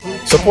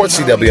Support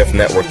CWF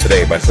Network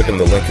today by clicking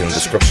the link in the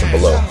description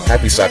below,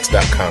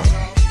 happysocks.com.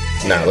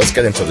 Now, let's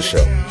get into the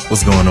show.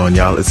 What's going on,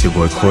 y'all? It's your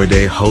boy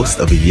Corday, host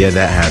of Yeah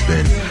That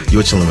Happened.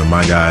 You're chilling with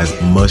my guys,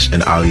 Mush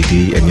and Ollie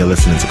D, and you're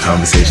listening to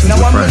Conversations with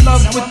Friends. Now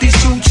I'm in love with these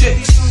two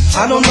chicks.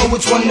 I don't know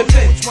which one to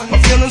pick.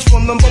 My feelings for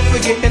them both are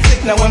getting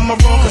thick. Now am I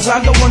wrong? Cause I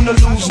don't want to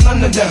lose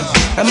none of them.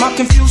 Am I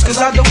confused? Cause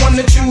I don't want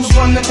to choose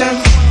one of them.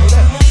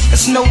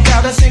 There's no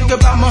doubt I think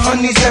about my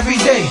honeys every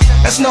day.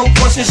 That's no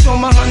question, show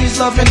my honeys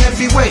love in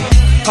every way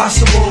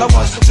possible. I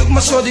once took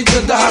my shorty to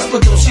the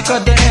hospital. She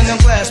cut the hand in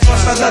glass,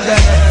 plus I got that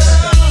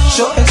ass.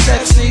 Short and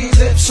sexy,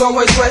 lips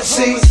always wet,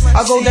 see.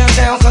 I go down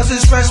cause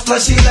it's fresh,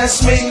 plus she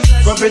lets me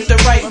rub it the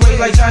right way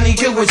like Johnny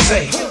Gill would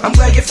say. I'm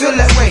glad you feel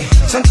that way.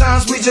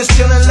 Sometimes we just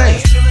chillin' late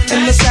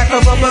in the sack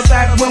of rubber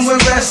back when we're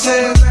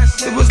resting.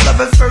 It was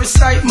love at first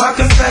sight, my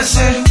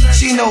confession.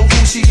 She know who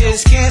she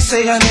is, can't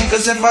say her name,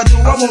 cause if I do,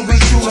 I won't be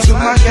true to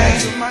my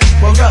game.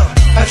 Well, up,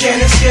 I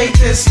can't escape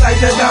this life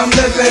that I'm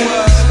living.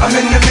 I'm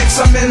in the mix,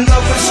 I'm in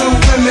love with two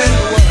women.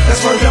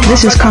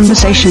 This is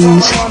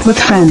Conversations with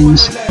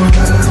Friends.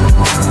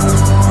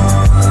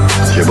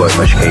 It's your boy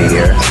Mush K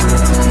here.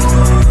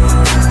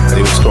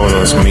 Hey, what's going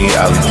on? It's me,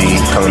 Ali D,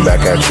 coming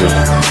back at you.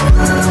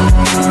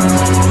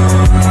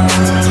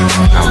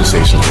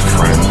 Conversations with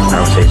Friends.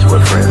 Conversations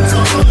with Friends.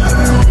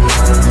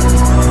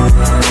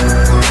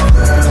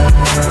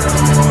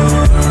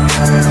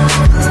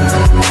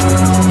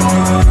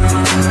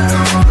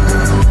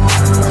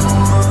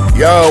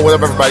 Yo, what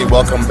up, everybody?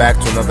 Welcome back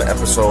to another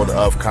episode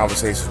of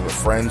Conversations with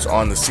Friends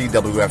on the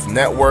CWF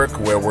Network,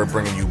 where we're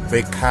bringing you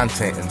big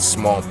content in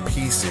small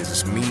pieces.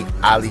 It's me,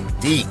 Ali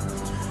D.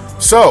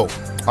 So,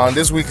 on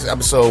this week's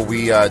episode,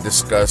 we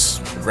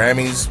discuss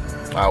Grammys.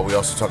 We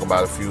also talk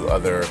about a few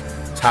other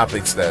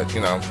topics that,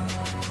 you know,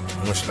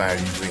 Mush and I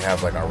usually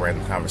have like our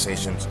random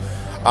conversations.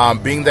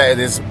 Being that it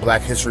is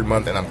Black History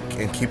Month, and I'm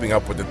keeping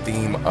up with the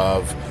theme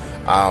of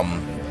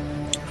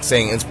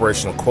saying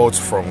inspirational quotes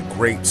from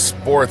great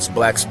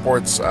black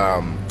sports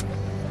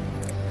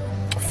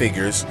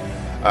figures.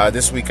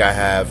 This week I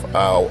have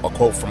a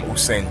quote from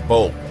Usain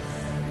Bolt,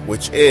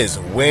 which is,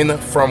 win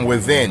from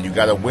within. You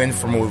got to win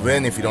from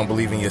within. If you don't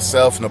believe in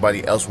yourself,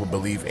 nobody else will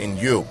believe in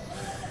you.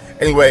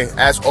 Anyway,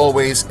 as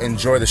always,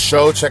 enjoy the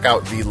show. Check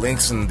out the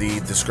links in the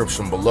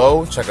description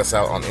below. Check us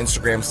out on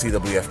Instagram,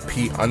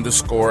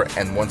 CWFP_.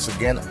 And once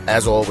again,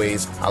 as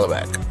always, holla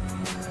back.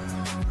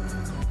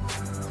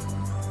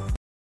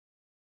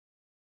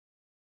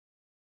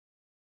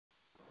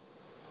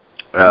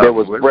 There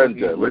was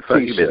Brenda,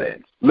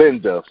 Leticia,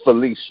 Linda,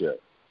 Felicia,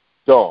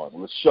 Dawn,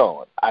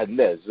 LaShawn,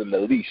 Inez, and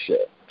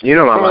Alicia. You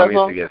know my mom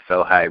used to get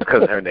so hyped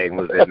because her name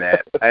was in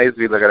that. I used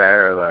to be looking at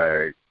her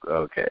like,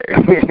 okay,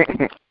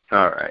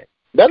 all right.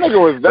 That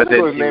nigga was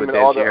naming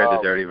all the... She heard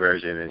the dirty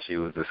version and she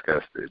was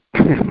disgusted.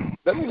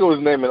 That nigga was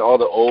naming all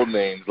the old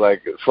names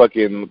like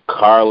fucking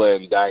Carla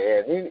and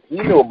Diane. He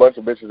knew a bunch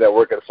of bitches that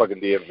work at the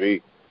fucking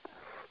DMV.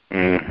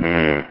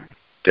 Mm-hmm.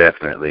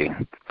 Definitely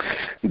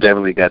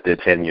got their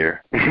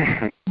tenure.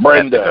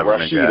 Brenda,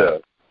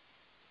 Rashida.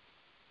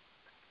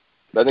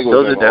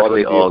 Those are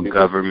definitely all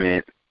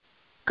government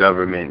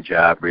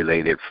job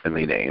related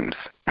friendly names.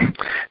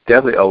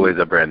 Definitely always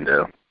a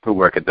Brenda who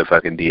work at the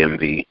fucking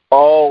DMV.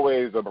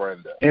 Always a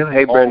Brenda.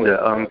 Hey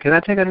Brenda, can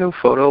I take a new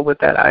photo with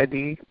that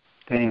ID?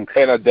 Thanks.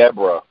 And a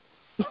Deborah.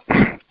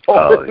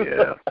 Oh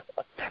yeah.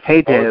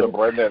 Hey Deb. Always a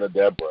Brenda and a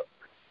Deborah.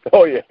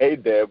 Oh yeah, hey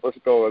Deb, what's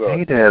going on?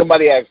 Hey Deb.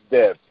 Somebody asked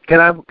Deb. Can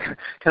I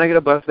get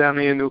a bus down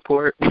here in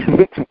Newport?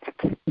 This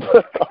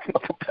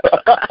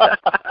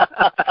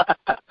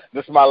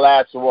is my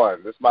last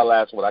one.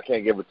 I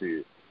can't give it to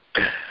you.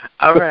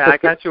 All right, I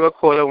got you a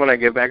quarter when I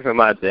get back to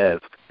my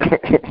desk.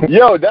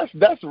 Yo,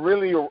 that's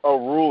really a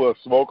rule, a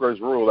smoker's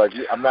rule. Like,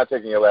 I'm not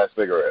taking your last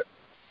cigarette.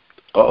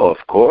 Oh,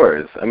 of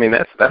course. I mean,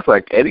 that's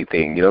like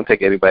anything. You don't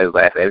take anybody's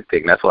last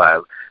anything. That's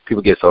why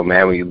people get so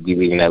mad when you be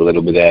leaving that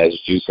little bit of ass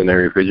juice in the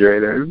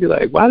refrigerator. You'd be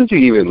like, why did you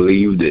even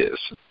leave this?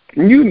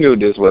 You knew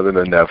this wasn't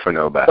enough for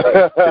nobody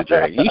to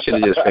drink. You should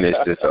have just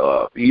finished this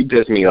off. You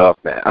pissed me off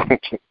now.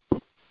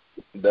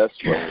 That's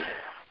funny.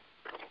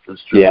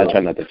 That's true. Yeah, I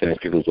try not to finish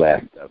people's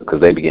last stuff because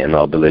they be getting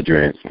all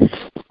belligerent.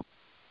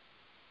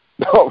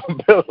 Oh,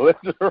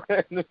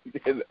 belligerent?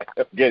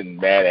 I'm getting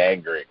mad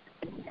angry.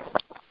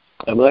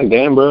 I'm like,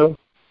 damn, bro.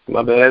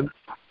 My bad,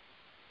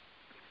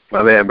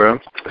 bro.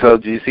 So,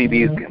 do you see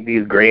these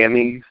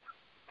Grammys?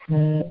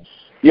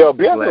 Yo,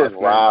 Beyonce was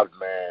robbed,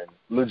 man.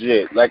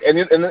 Legit. Like, and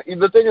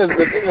the thing is,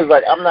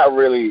 like, I'm not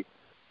really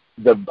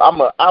I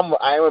am a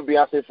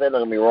Beyonce fan.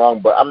 Don't get me wrong,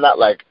 but I'm not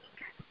like,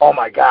 oh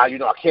my God,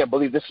 I can't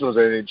believe this was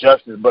an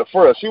injustice. But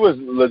for real, she was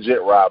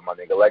legit robbed, my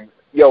nigga. Like,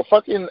 yo,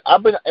 fucking,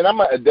 I'm an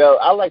Adele.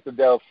 I liked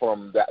Adele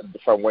from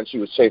when she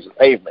was chasing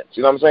pavements.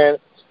 You know what I'm saying?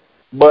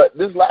 But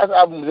this last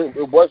album,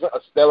 it wasn't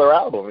a stellar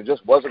album. It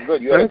just wasn't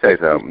good. Let me tell you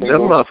something.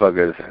 Them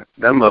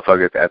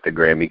motherfuckers at the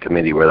Grammy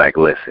committee were like,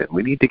 listen,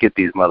 we need to get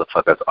these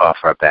motherfuckers off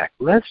our back.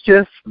 Let's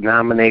just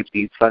nominate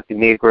these fucking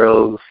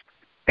Negroes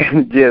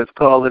and just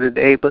call it a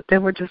day. But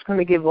then we're just going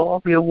to give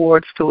all the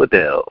awards to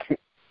Adele.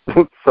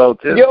 So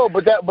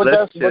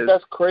just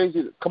that's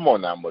crazy. Come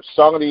on now, much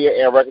song of the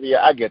year and record of the year.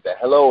 I get that.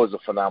 Hello is a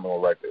phenomenal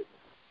record,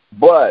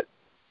 but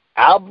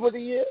album of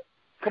the year.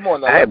 Come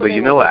on now. Hey, but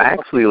you know what? I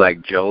actually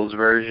like Joe's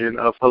version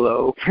of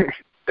Hello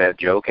that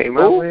Joe came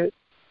out with.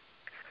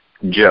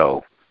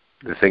 Joe,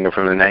 the singer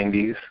from the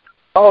 90s.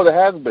 Oh, the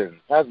Has Been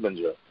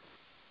Joe.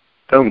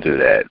 Don't do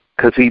that,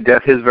 because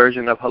his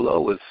version of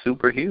Hello was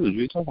super huge. What are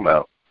you talking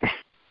about?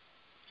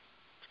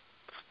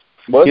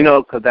 What? You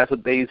know, because that's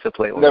what they used to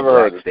play on the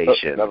black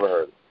station. Never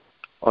heard it.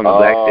 On the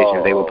black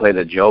station, they would play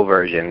the Joe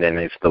version. Then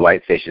if the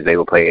white stations, they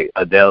would play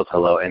Adele's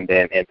Hello. And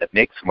then in the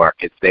mixed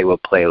markets, they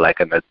would play like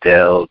an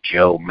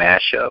Adele-Joe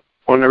mashup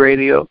on the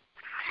radio.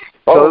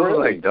 So it was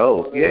like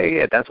dope.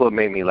 Yeah, that's what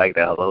made me like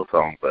that Hello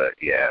song. But,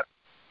 yeah,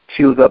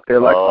 she was up there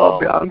like,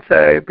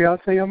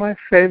 Beyonce, you're my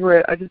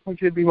favorite. I just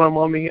want you to be my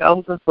mommy. I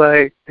was just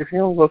like, if you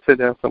don't go sit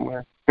down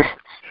somewhere.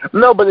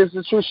 No, but it's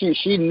the truth.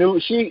 She knew.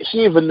 She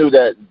even knew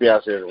that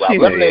Beyonce was Rob.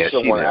 Lemonade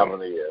won album of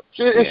the year.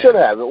 It should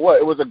have. It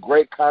was a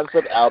great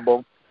concept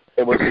album.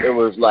 It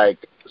was like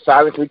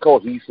sonically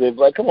cohesive.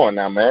 Like, come on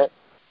now, man.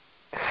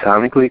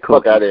 Sonically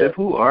cohesive?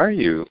 Who are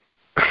you?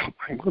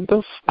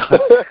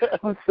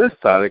 What's this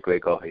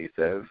sonically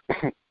cohesive?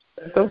 I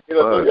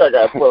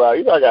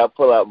gotta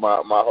pull out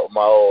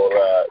my old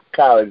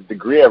college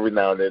degree every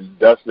now and then,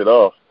 dust it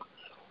off.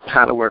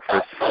 How to work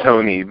for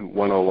Sony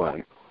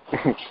 101.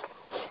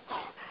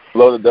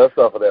 Blow the dust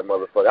off of that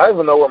motherfucker. I don't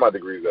even know where my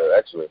degree's at,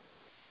 actually.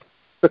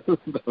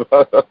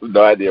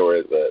 No idea where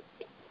it's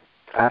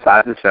at.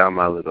 I just found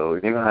my little,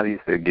 you know how they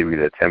used to give you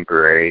the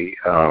temporary,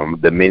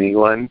 the mini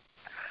one?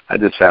 I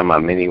just found my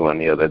mini one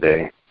the other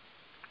day.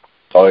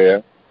 Oh,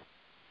 yeah?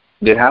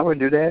 Did Howard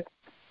do that?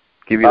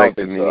 Give you like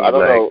the mini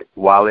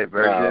wallet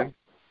version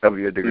of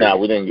your degree? No,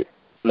 we didn't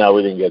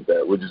get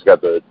that. We just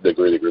got the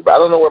degree. But I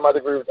don't know where my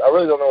degree is. I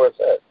really don't know where it's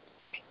at.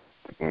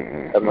 I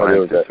have no idea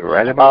where it's at.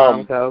 Right at my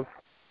mom's house.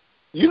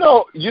 You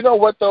know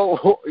what though?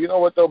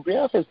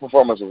 Beyonce's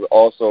performance was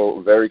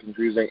also very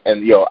confusing,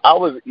 and I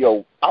was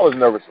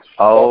nervous as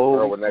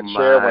fuck when that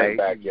chair went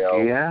back,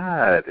 yo.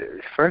 Yeah.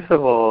 First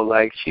of all,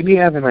 like she be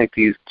having like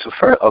these.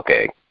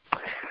 Okay,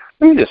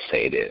 let me just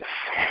say this: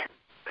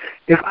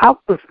 if I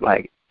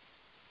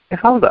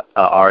was an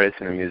artist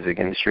in the music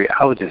industry,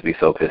 I would just be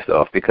so pissed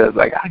off because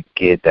like I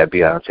get that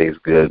Beyonce is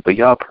good, but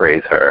y'all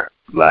praise her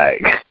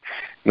like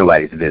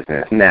nobody's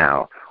business.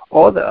 Now,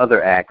 all the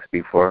other acts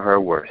before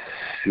her were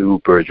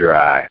super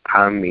dry.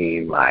 I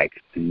mean, like,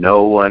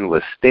 no one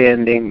was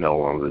standing. No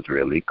one was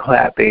really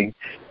clapping.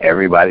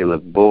 Everybody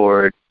looked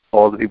bored.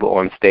 All the people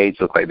on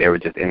stage looked like they were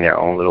just in their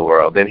own little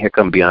world. Then here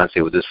come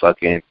Beyonce with this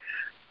fucking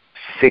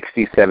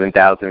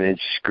 67,000-inch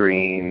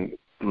screen,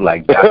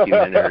 like,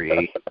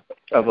 documentary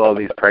of all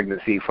these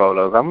pregnancy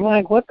photos. I'm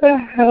like, what the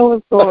hell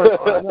is going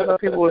on? And other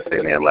people were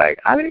sitting there like,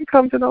 I didn't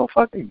come to no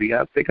fucking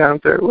Beyonce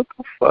concert. What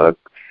the fuck?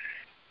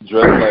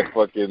 Dressed like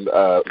fucking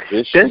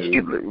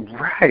Vishnu.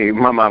 Right.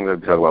 My mom was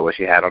talking about what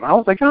she had on. I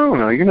was like, I don't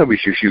know. You know,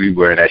 she be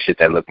wearing that shit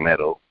that look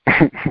metal.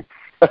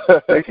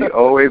 Like she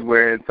always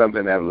wearing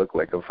something that looked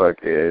like a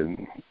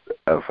fucking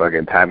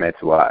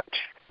Timex watch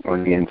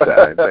on the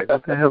inside. Like,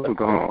 what the hell is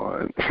going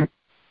on?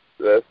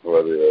 That's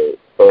funny.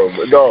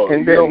 No.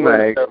 And then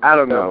like I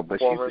don't know,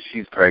 but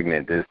she's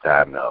pregnant this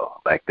time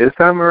though. Like this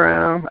time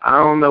around, I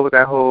don't know what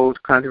that whole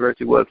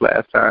controversy was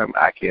last time.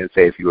 I can't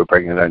say if you were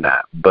pregnant or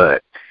not,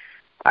 but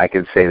I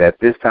can say that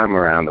this time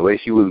around, the way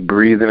she was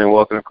breathing and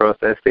walking across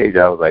that stage,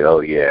 I was like,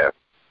 oh, yeah,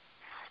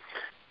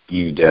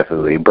 you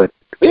definitely. But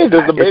it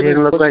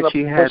didn't look like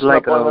she had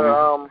like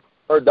her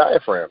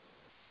diaphragm.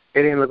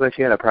 It didn't look like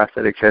she had a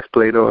prosthetic chest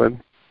plate on.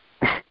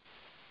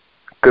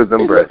 Because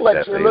them breasts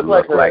definitely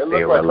looked like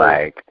they were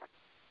like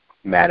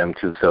Madame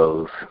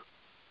Tussauds.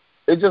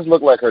 It just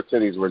looked like her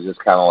titties were just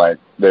kind of like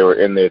they were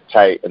in there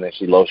tight, and then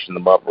she lotioned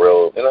them up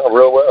real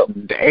well.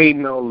 There ain't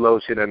no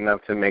lotion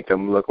enough to make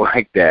them look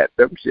like that.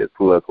 Them shits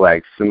look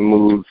like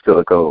smooth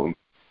silicone.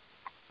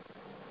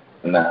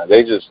 Nah,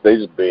 they just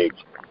big,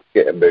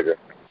 getting bigger.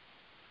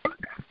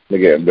 They're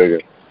getting bigger.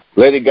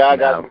 Lady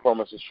Gaga's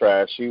performance is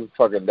trash. She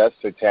fucking that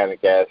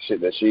satanic ass shit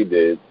that she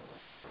did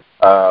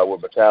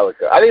with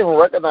Metallica. I didn't even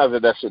recognize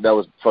that shit that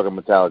was fucking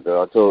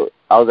Metallica until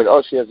I was like,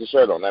 oh, she has the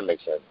shirt on. That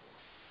makes sense.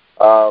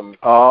 Is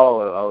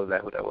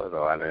that who that was?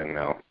 Oh, I didn't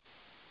know.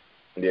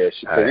 Yeah,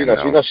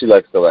 she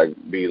likes to like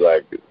be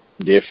like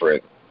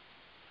different.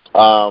 Who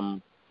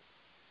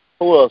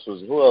else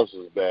was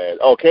bad?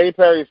 Oh, Katy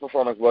Perry's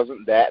performance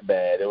wasn't that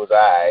bad. It was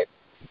alright,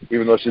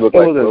 even though she looked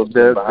like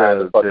Wilson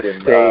behind the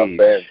fucking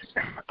fence.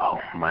 Oh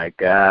my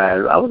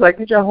God! I was like,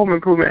 get your home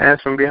improvement ass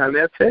from behind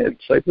that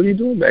fence. Like, what are you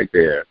doing back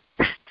there?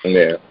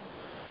 Yeah.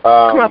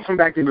 Come out from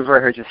back there before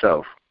you hurt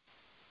yourself.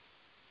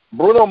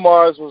 Bruno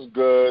Mars was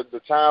good. The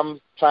time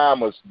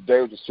was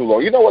just too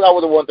long. You know what I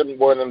would have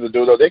wanted them to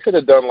do though? They could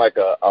have done like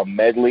a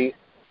medley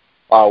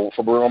for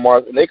Bruno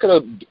Mars, and they could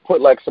have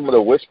put like some of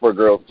the Whisper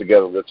girls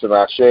together, the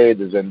Tinashe,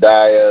 the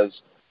Zendayas.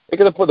 They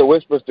could have put the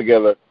Whispers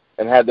together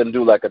and had them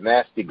do like a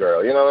Nasty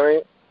Girl. You know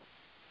what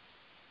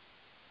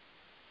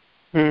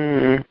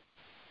I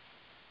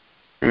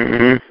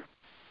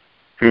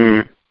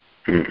mean?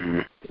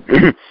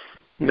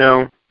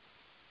 No,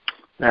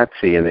 not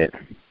seeing it.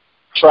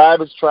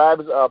 Tribe's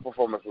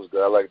performance was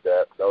good. I like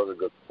that. That was a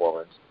good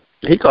performance.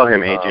 He called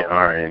him Agent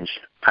Orange.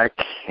 I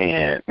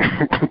can't.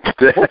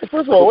 First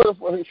of all,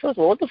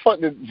 what the fuck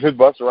did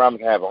Busta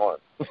Rhymes have on?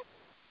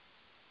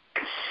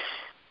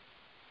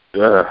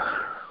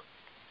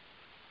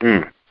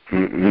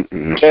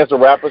 Chance the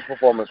Rapper's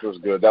performance was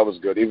good. That was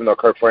good. Even though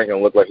Kirk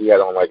Franklin looked like he had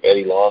on like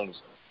Eddie Long's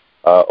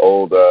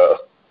old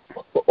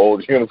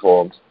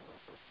uniforms.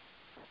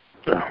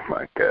 Oh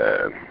my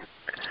God.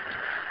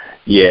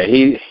 Yeah,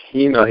 he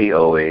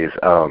always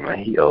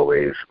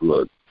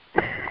looked.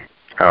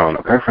 I don't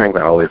know. Kirk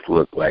Franklin always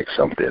looked like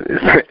something.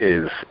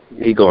 Is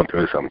he going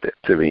through something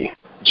to me?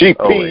 GP,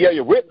 always. Yeah,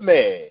 you're with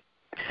me.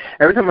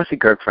 Every time I see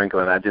Kirk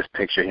Franklin, I just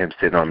picture him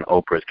sitting on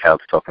Oprah's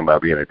couch talking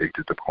about being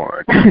addicted to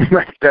porn.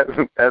 Like that's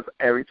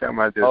every time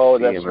I just see him. Oh,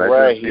 that's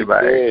right. He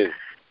did.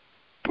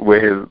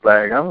 With his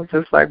I was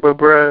just like, but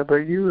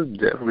you was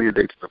definitely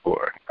addicted to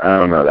porn. I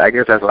don't know. I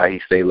guess that's why he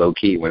stay low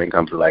key when it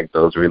comes to like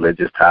those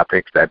religious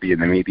topics that be in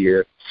the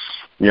media.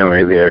 You don't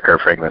really hear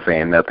Kirk Franklin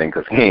saying nothing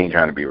because he ain't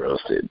trying to be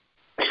roasted.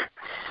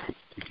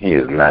 He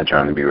is not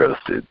trying to be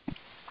roasted.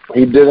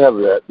 He did have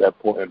that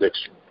porn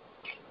addiction.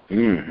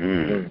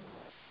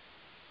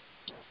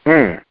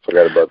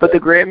 Forgot about but that. The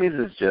Grammys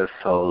is just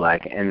so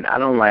and I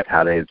don't like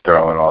how they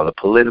throw in all the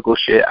political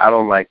shit. I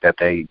don't like that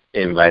they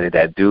invited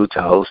that dude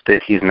to host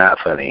it. He's not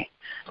funny.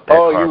 He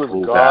was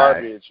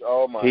garbage. Guy,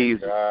 oh my he's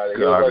God,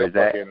 garbage.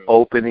 That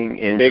opening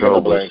intro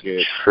was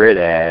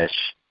trash.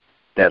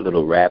 That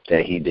little rap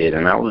that he did,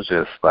 and I was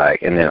just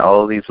like, and then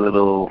all these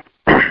little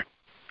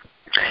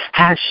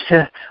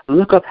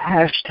look up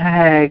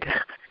hashtag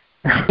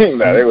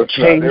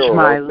change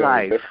my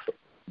life.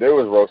 They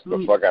was roasting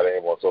the fuck out of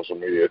him on social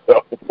media,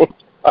 though.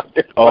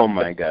 Oh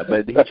my God!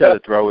 But he tried to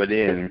throw it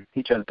in.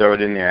 He tried to throw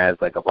it in there as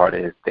like a part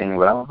of his thing.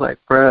 But I was like,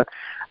 bruh,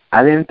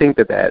 I didn't think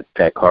that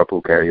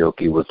carpool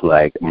karaoke was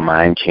like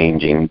mind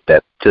changing.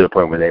 That to the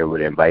point where they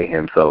would invite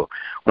him. So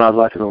when I was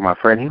watching with my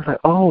friend, he was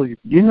like, "Oh,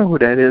 you know who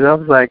that is?" I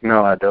was like,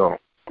 "No, I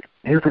don't."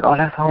 He was like, "Oh,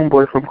 that's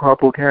Homeboy from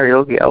Carpool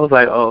Karaoke." I was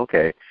like, "Oh,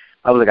 okay."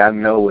 I was like, "I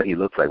know what he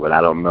looks like, but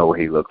I don't know what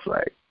he looks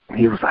like."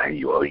 He was like,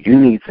 you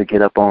need to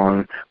get up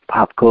on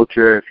pop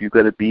culture if you're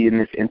going to be in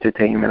this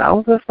entertainment. I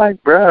was just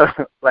like, bro,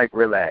 like,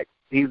 relax.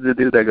 He's the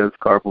dude that goes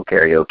Carpool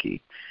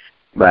Karaoke.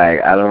 Like,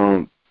 I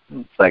don't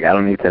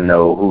need to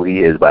know who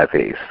he is by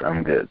face.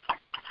 I'm good.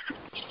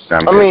 He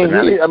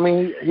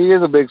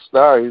is a big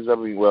star. He's,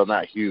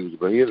 not huge,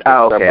 but he is a big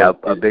star. Okay,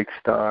 a big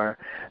star.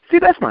 See,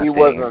 that's my thing.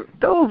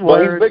 Those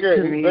words he's bigger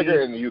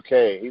in the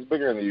UK. He's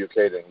bigger in the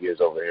UK than he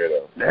is over here,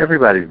 though.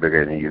 Everybody's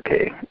bigger in the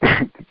UK.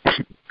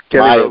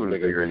 Kelly Rowland's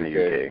bigger in the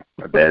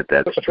UK.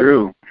 That's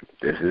true.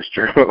 This is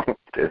true.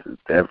 This is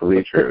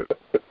definitely true.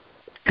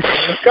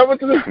 Coming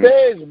to the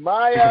stage,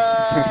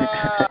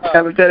 Maya.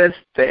 Coming to the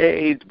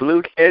stage,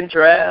 Blue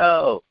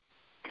Cantrell.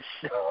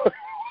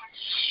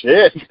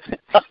 Shit.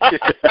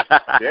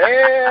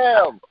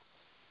 Damn.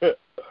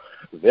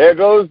 There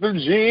goes the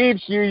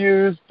Jeeps you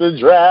used to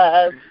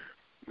drive.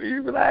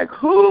 You be like,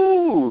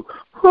 who?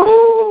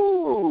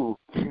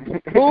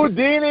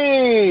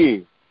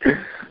 Houdini.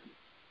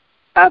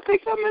 I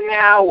think I'm an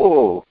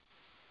owl.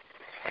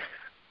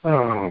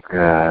 Oh,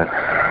 God.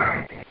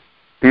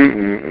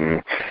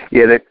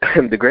 Yeah,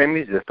 the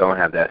Grammys just don't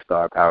have that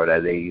star power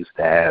that they used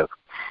to have.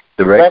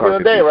 The red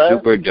carpet is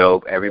super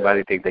dope.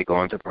 Everybody think they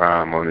going to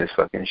prom on this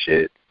fucking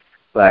shit.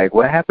 Like,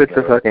 what happened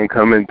to fucking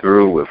coming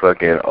through with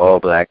fucking all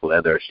black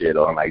leather shit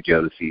on like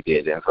Jodeci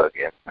did and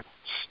fucking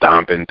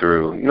stomping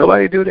through?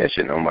 Nobody do that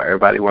shit no more.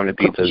 Everybody want to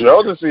be the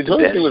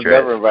Jodeci was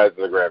never invited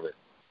to the Grammy.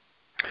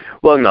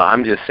 Well, no,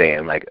 I'm just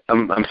saying, like,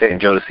 I'm saying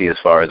Jodeci as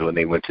far as when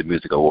they went to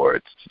music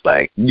awards.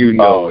 Like,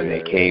 when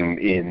they came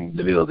in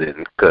the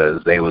building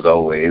because they was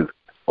always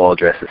all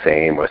dressed the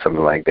same or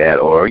something like that.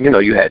 Or,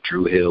 you had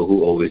Drew Hill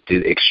who always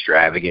did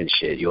extravagant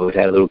shit. You always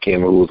had a little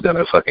Kim who was going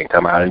to fucking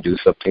come out and do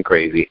something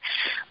crazy.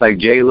 Like,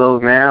 J-Lo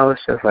now,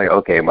 it's just like,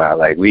 okay, Ma,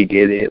 like, we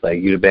get it.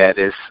 Like, you the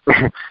baddest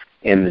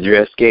in the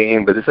dress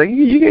game. But it's like,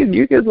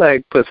 you could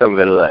like, put some of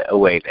it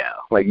away now.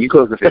 Like, you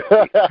close to 50.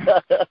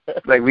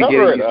 Like, we get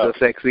it, you're so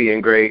sexy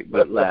and great,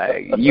 but,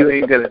 like, you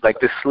ain't going to, like,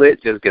 the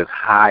slit just gets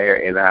higher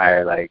and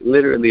higher. Like,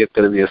 literally it's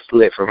going to be a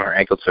slit from her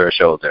ankle to her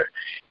shoulder.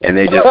 And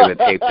they're just going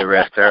to tape the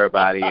rest to her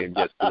body and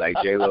just be like,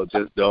 J-Lo,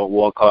 just don't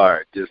walk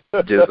hard. Just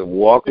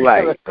walk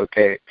light,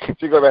 okay?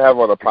 She's going to have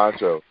on a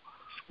poncho.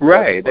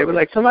 Right. They were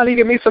like, somebody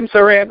give me some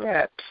saran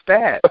wrap.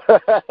 Stat.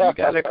 You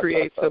got to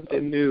create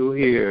something new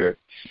here.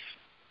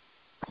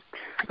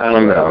 I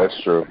don't know.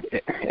 That's true.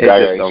 It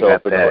just don't show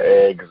up with no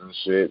eggs and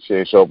shit. She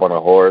ain't show up on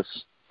a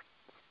horse.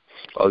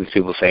 All these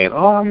people saying,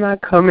 "Oh, I'm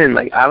not coming."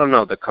 Like, I don't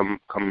know. The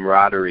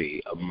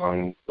camaraderie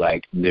among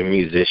like the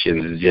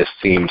musicians just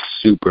seems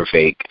super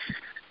fake.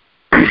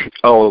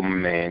 Oh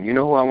man, you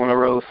know who I want to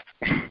roast?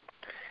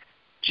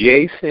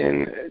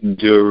 Jason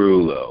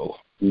Derulo.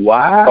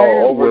 Why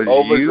was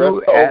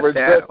you at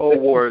that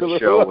award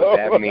show with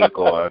that mink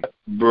on,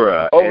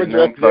 bruh, and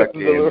them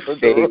fucking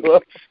fake,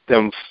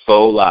 them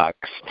faux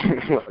locks?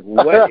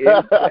 What is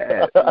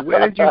that?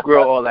 Where did you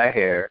grow all that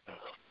hair?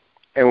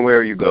 And where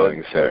are you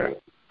going, sir?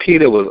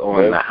 Peter was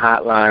on the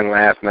hotline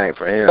last night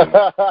for him.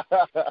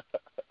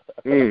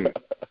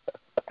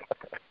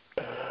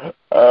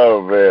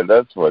 Oh, man,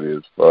 that's funny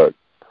as fuck.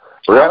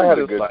 Rihanna had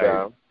a good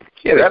time.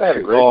 Yeah, that had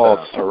a great all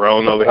time.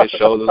 Thrown over his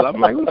shoulders. I'm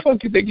like, who the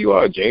fuck you think you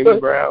are, James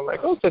Brown?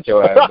 Like, go sit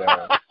your ass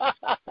down.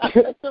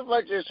 That's the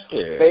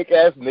fucking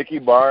fake-ass Nikki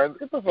Barnes.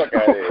 Get the fuck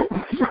out of here.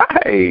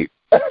 Right.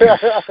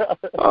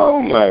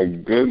 Oh, my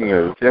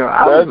goodness. You know,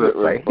 I was just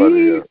like,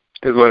 he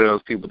is one of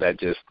those people that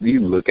just, you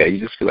look at, you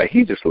just feel like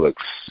he just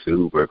looks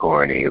super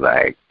corny.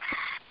 Like,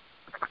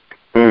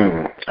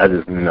 I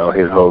just know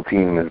his whole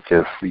team is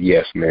just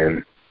yes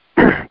men.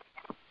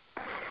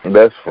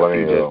 That's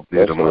funny, though.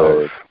 That's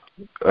hilarious.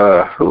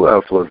 Who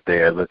else was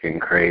there looking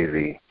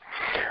crazy?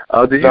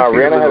 Oh, did you see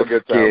Rihanna had a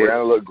good time.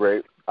 Rihanna looked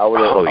great.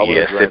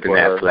 Sipping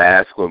that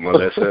flask with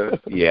Melissa.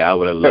 Yeah, I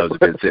would have loved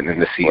to have been sitting in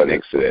the seat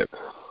next to them.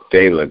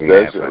 They looked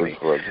mad funny.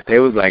 They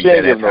was like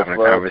that having a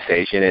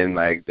conversation, and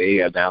like they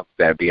announced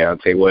that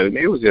Beyonce was, and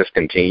they was just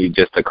continued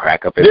just to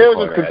crack up in the corner. They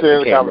was just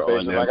continuing the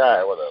conversation. Like, all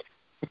right, what up?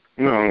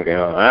 No, okay,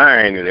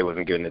 I knew they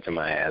wasn't giving it to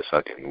my ass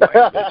fucking white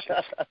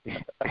bitches.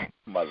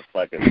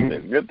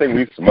 Motherfucking good thing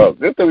we smoked.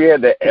 Good thing we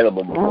had that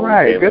edible before.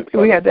 Right, good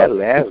thing we had that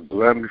last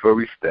blunt before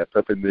we stepped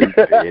up in this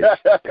bitch.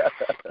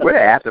 Where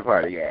the after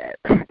party at?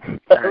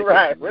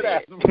 Right, where the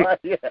after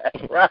party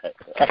at? Right.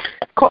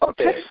 Call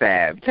text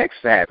Fab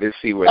and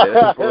see where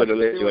the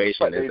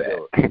situation is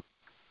at.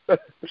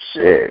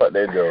 Shit. What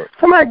they doing?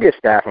 Somebody get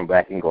Sky from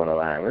Black and go on the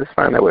line. Let's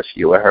find out what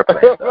her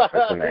plans are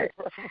for tonight.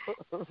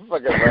 Fucking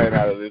running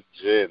out of this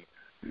gin.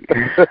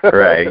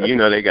 Right. You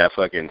know they got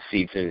fucking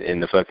seats in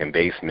the fucking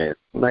basement.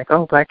 Like,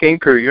 oh, Black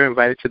Ink Crew, you're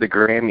invited to the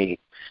Grammy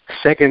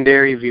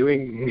secondary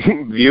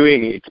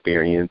viewing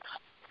experience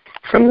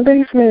from the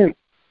basement.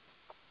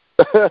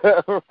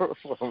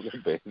 From the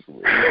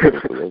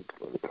basement.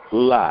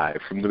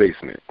 Live from the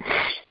basement.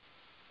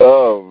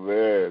 Oh,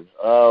 man.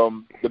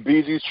 The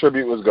Bee Gees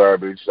tribute was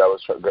garbage. That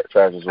was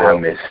trash as well. I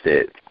missed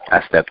it.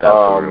 I stepped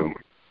out the room.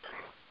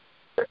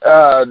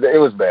 It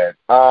was bad.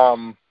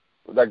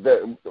 Like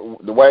the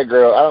white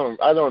girl,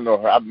 I don't know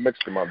her. I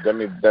mixed them up.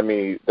 Demi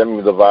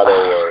Lovato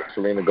or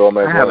Selena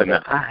Gomez.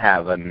 I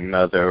have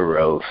another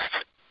roast.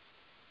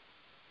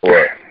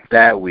 What?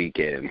 That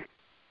weekend.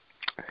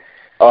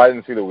 Oh, I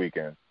didn't see the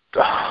weekend.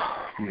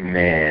 Oh,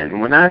 man.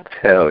 When I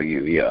tell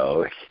you,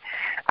 yo,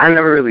 I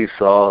never really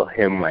saw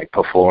him like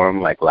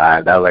perform like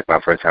live. That was like my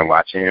first time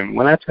watching him.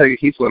 When I tell you,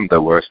 he's one of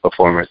the worst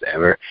performers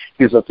ever.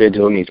 He was up there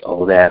doing these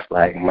old ass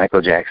like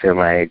Michael Jackson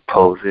like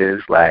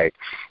poses, like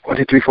 1,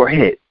 2, 3, 4,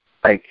 hit,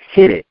 like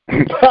hit it.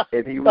 And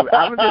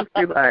I would just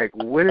be like,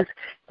 what is?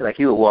 Like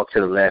he would walk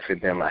to the left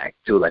and then like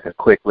do like a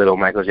quick little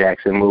Michael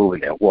Jackson move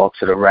and then walk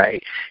to the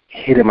right,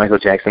 hit a Michael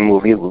Jackson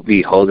move. He would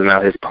be holding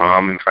out his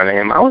palm in front of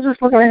him. I was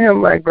just looking at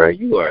him like, bro,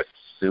 you are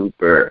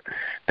super.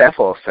 That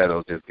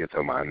falsetto just gets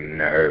on my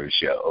nerves,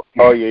 yo.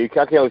 Oh yeah, I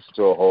can't listen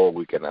to a whole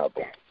weekend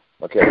album.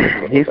 Okay.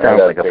 He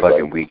sounds like a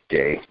fucking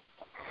weekday.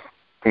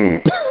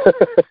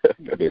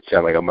 It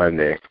sounds like a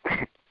Monday.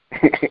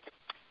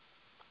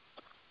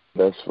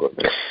 That's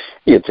funny.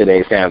 Yeah,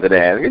 today sounds of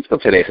that. Get your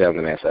today sounds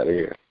of that out of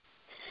here.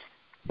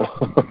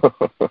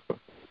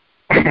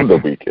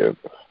 The weekend.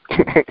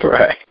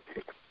 Right.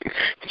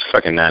 It's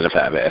fucking 9 to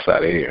 5 ass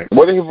out of here.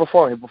 What did he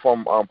perform? He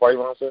performed Party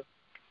Monster?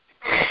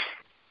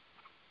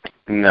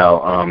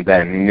 No,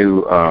 that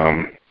new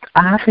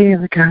I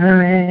feel it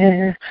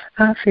coming,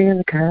 I feel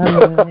it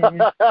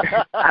coming.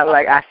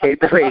 I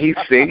hate the way he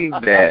sings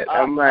that.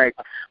 I'm like,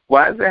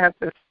 why does it have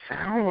to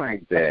sound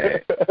like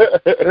that?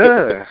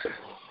 Ugh.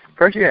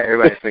 First you had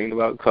everybody singing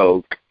about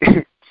Coke.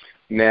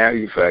 Now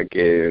you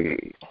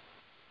fucking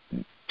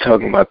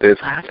talking about this,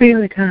 I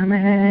feel it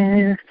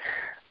coming.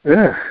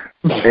 Ugh.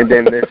 And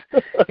then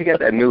he got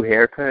that new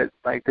haircut.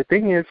 Like the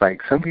thing is,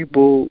 like some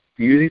people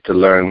you need to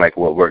learn like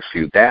what works for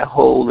you. That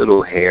whole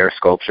little hair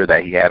sculpture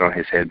that he had on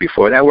his head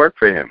before, that worked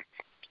for him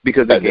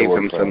because it gave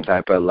him some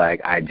type of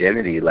like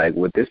identity. Like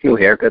with this new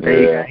haircut that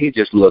he got, he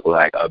just looked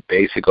like a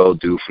basic old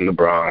dude from the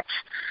Bronx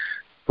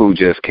who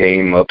just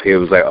came up here.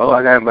 Was like, oh,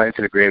 I got invited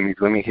to the Grammys.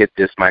 Let me hit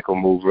this Michael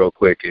move real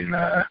quick, and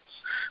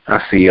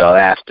I'll see y'all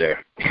after.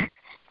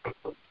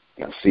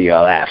 I'll see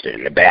y'all after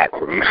in the back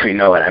room, if you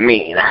know what I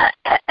mean.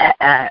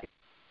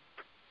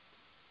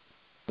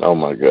 Oh,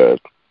 my God.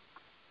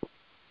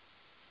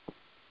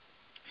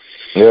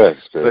 Yeah,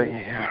 it's good. But,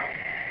 yeah.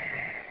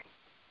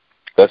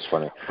 That's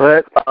funny.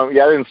 But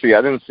yeah, I didn't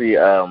see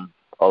all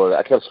of that.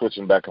 I kept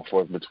switching back and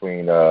forth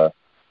between the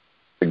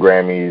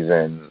Grammys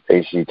and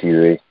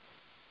HGTV.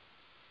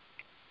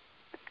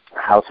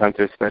 House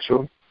Hunter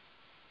special?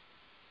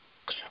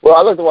 Well,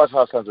 I like to watch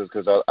House Hunters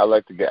because I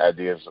like to get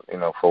ideas,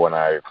 for when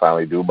I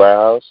finally do buy a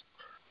house.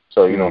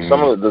 So,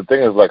 some of the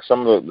thing is, like,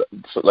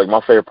 like,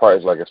 my favorite part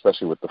is, like,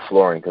 especially with the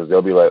flooring, because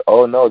they'll be like,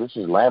 oh, no, this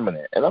is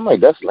laminate. And I'm like,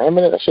 that's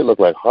laminate? That shit look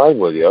like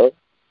hardwood, yo.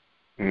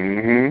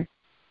 Mm-hmm.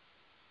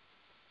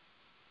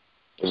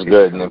 It's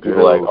good. And then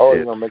people are like,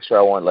 oh, make sure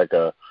I want like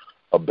a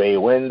bay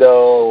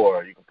window,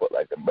 or you can put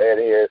like a bed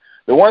here.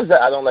 The ones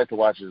that I don't like to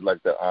watch is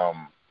like the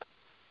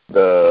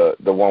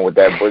one with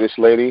that British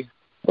lady.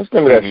 What's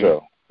the name of that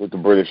show with the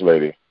British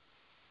lady?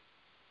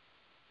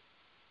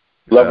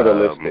 Love of the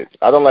Listed.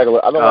 I don't like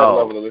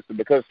Love of the Listed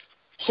because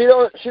she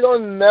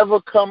don't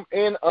never come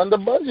in under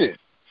budget.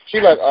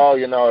 She's like, oh,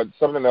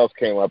 something else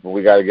came up and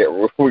we gotta get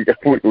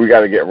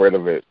rid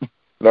of it.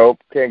 Nope,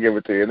 can't give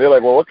it to you. And they're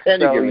like, well, what can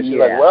you give me? She's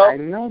like, well, I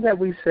know that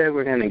we said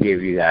we're gonna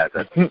give you guys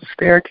a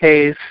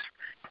staircase,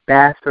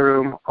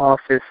 bathroom,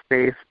 office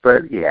space,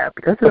 but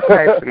because of the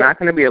price, we're not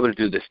going to be able to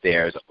do the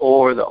stairs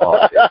or the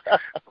office.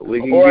 We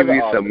can give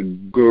you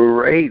some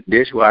great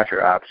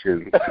dishwasher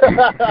options.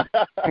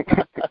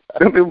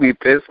 Some people be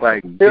pissed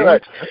like,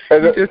 like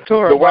you just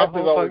tore up my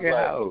whole fucking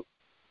house.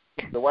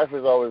 The wife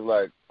is always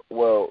like,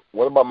 well,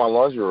 what about my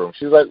laundry room?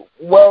 She's like,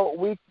 well,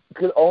 we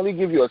could only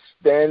give you a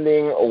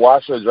standing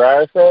washer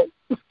dryer set.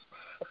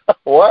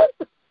 What?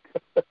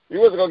 You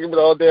wasn't going to give me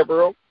the whole damn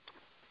room?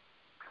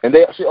 And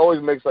she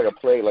always makes like a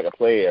play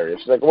area.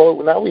 She's like,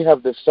 well, now we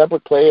have this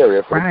separate play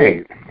area for the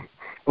kids.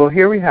 Well,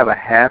 here we have a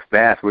half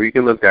bath where you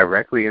can look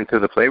directly into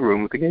the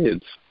playroom with the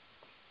kids.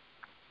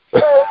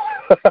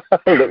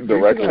 Look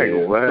directly.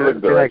 Like,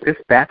 what? Like, this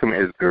bathroom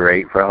is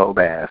great for whole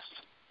baths.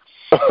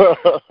 You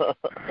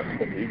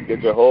can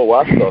get your whole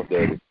washcloth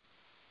dirty.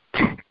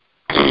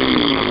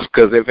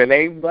 Because if it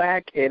ain't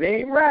black, it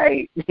ain't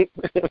right.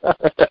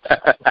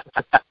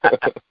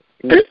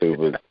 You're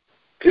stupid.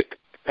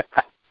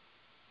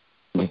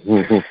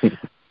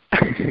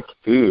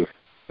 Ooh.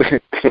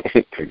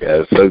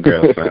 God, so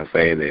gross not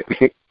saying it.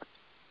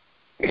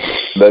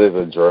 That is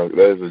a drunk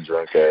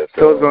ass.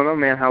 So what's going on,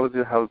 man? How was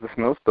the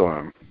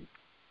snowstorm?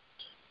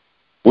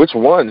 Which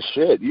one?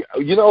 Shit.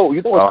 You know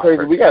what's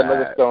crazy? We got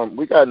another storm.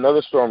 We got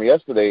another storm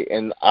yesterday,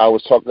 and I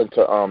was talking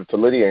to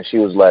Lydia, and she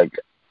was like,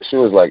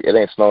 it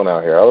ain't snowing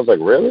out here. I was like,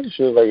 really?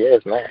 She was like, yeah,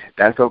 it's not.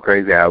 That's so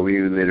crazy how we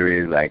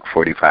literally like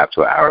 45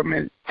 to an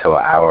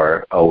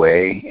hour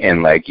away,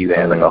 and like you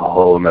had like a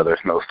whole another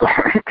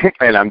snowstorm,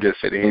 and I'm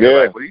just sitting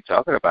here like, what are you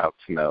talking about,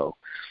 snow?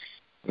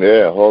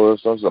 Yeah, a whole other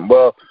snowstorm.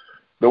 Well,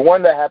 the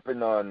one that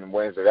happened on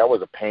Wednesday, that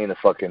was a pain to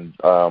fucking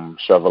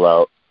shovel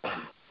out,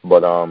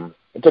 but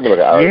it took me like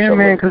an hour. Yeah,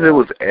 man, because it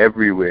was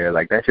everywhere.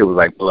 Like, that shit was,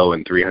 like,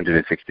 blowing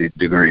 360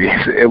 degrees.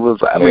 It was,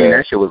 I mean,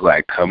 that shit was,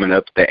 like, coming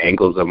up the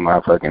ankles of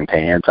my fucking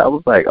pants. I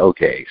was like,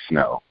 okay,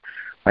 snow.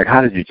 Like, how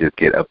did you just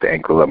get up the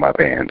ankles of my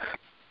pants?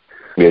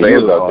 Yeah,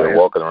 you was out there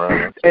walking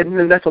around. And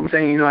then that's what I'm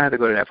saying. I had to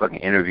go to that fucking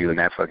interview, and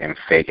that fucking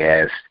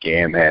fake-ass,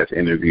 scam-ass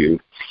interview.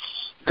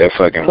 That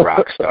fucking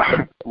rock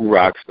star.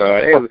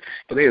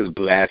 They was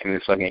blasting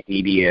this fucking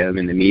EDM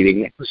in the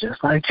meeting. It was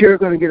just like, you're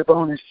going to get a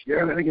bonus.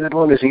 You're going to get a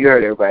bonus. And you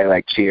heard everybody,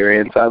 like,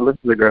 cheering. So I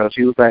looked at the girl.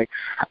 She was like,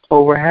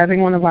 oh, we're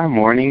having one of our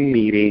morning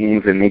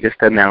meetings, and they just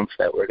announced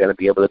that we're going to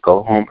be able to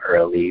go home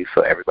early.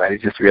 So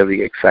everybody's just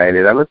really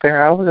excited. I looked at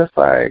her. I was just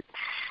like,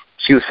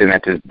 she was sitting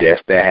at this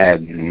desk that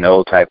had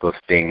no type of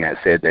thing that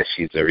said that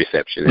she's a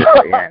receptionist.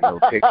 They had no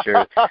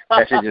picture.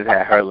 That shit just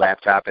had her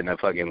laptop and a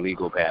fucking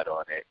legal pad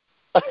on it.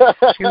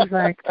 She was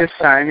like, just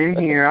sign in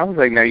here. I was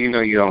like, no, you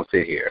don't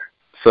sit here.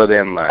 So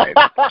then, like,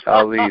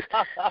 all these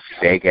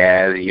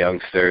fake-ass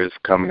youngsters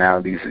coming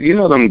out, these,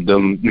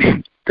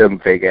 them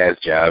fake-ass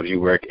jobs you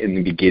work in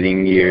the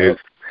beginning years.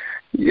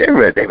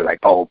 Yeah, they were like,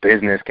 oh,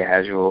 business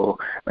casual.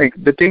 Like,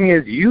 the thing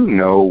is,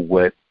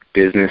 what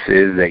business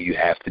is that you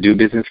have to do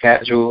business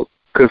casual.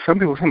 Because some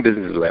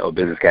businesses are like, oh,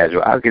 business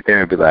casual. I'll get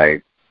there and be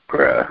like,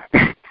 bruh.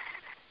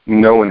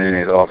 No one in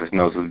his office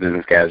knows what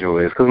business casual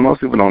is, because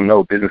most people don't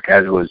know business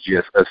casual is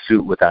just a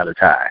suit without a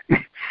tie.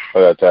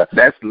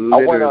 That's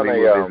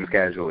literally what business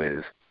casual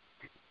is.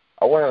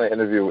 I went on an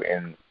interview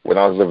when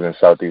I was living in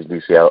Southeast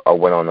D.C., I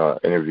went on an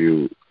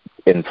interview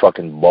in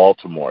fucking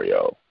Baltimore,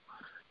 yo.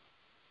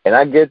 And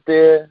I get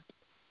there,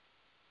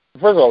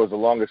 first of all, it was the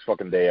longest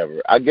fucking day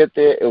ever. I get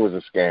there, it was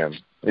a scam.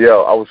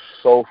 Yo, I was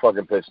so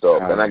fucking pissed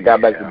off. And I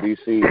got back to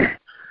D.C.,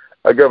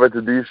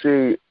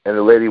 and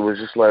the lady was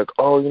just like,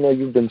 oh,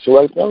 you've been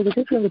selected. I was like,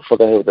 get the fuck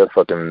out here with that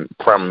fucking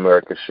Prime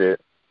America shit.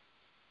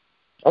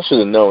 I should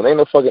have known. Ain't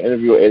no fucking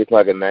interview at 8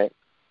 o'clock at night.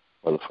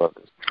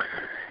 Motherfuckers.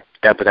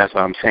 Yeah, but that's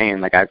what I'm saying.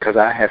 Like, because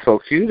I had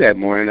spoke to you that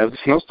morning of the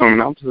snowstorm,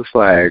 and I was just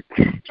like,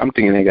 I'm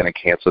thinking they're going to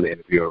cancel the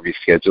interview or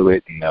reschedule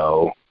it.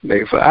 No.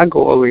 So I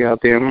go all the way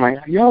out there, and I'm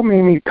like, y'all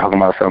made me talking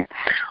about something.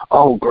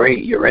 Oh,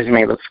 great. Your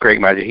resume looks great.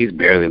 He's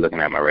barely looking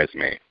at my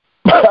resume.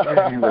 Your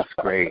resume looks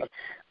great.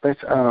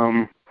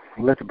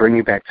 Let's bring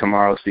you back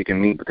tomorrow so you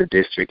can meet with the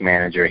district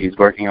manager. He's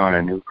working on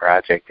a new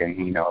project, and,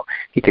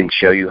 he can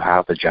show you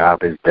how the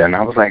job is done.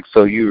 I was like,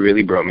 so you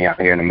really brought me out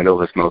here in the middle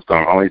of a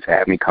snowstorm only to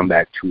have me come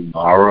back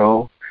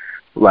tomorrow?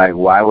 Like,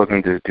 why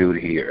wasn't this dude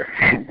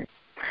here?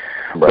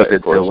 But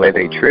the way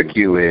they trick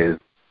you is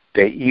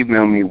they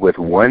email me with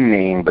one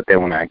name, but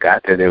then when I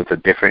got there was a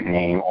different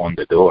name on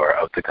the door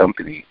of the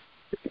company.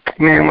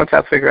 Man, once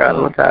I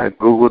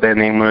Googled that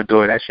name on the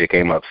door, that shit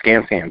came up.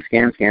 Scam.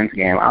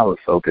 I was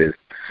so pissed.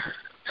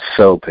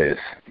 So pissed.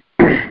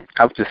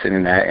 I was just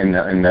sitting there in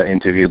the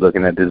interview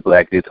looking at this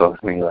black dude talking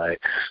to me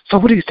like, so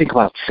what do you think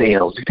about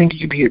sales? Do you think you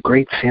could be a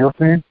great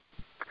salesman?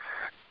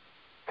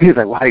 He was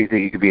like, why do you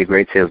think you could be a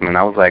great salesman?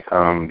 I was like,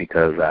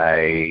 because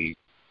I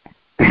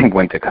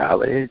went to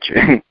college.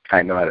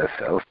 I know how to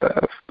sell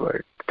stuff.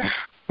 Like,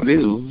 what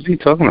is he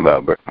talking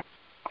about, bro?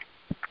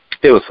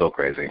 It was so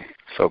crazy.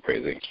 So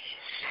crazy.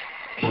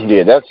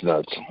 Yeah, that's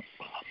nuts.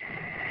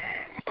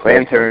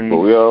 Lantern.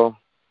 For real.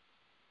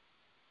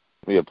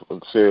 Yeah,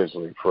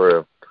 seriously, for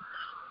real.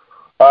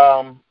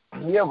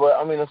 Yeah, but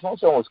I mean, the song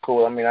was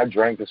cool. I mean, I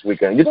drank this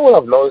weekend. You know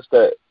what I've noticed,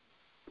 that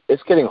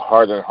it's getting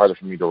harder and harder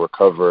for me to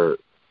recover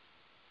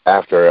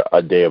after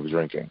a day of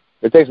drinking.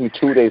 It takes me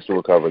 2 days to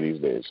recover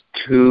these days.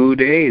 2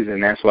 days,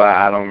 and that's why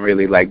I don't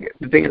really like.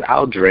 The thing is,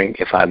 I'll drink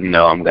if I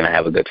know I'm gonna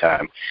have a good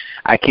time.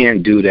 I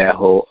can't do that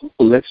whole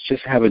let's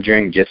just have a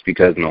drink just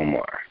because no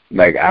more.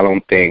 Like, I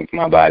don't think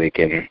my body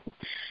can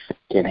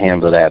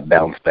handle that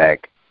bounce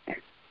back.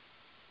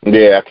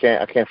 Yeah,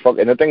 I can't fuck.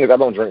 And the thing is, I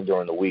don't drink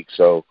during the week,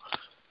 so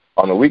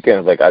on the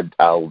weekends, like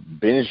I'll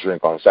binge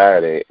drink on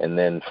Saturday and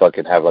then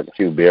fucking have like a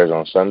few beers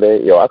on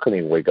Sunday. Yo, I couldn't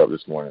even wake up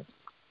this morning.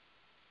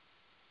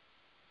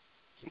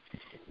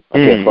 I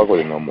can't fuck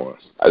with it no more.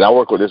 And I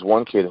work with this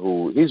one kid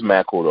he's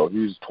mad cool though.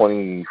 He's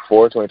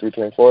 24, 23,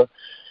 24.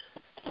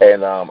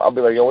 And I'll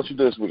be like, yo, what you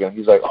do this weekend?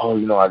 He's like, oh,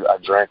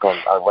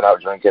 I went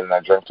out drinking and I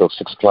drank till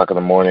 6 o'clock in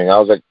the morning. I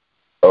was like,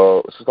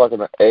 6 o'clock in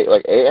the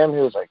a.m. He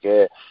was like,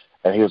 yeah.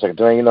 And he was like,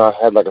 dang, I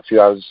had like a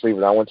few hours of sleep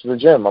and I went to the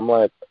gym. I'm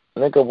like,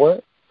 nigga,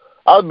 what?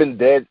 I would have been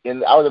dead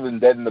in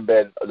the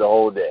bed the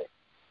whole day.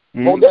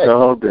 The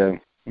whole day.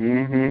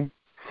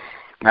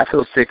 I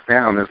feel sick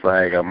now, and it's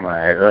like, I'm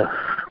like, ugh.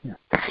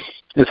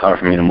 It's hard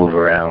for me to move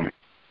around.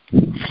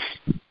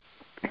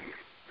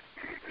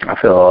 I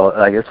feel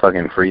like it's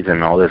fucking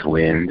freezing, all this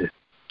wind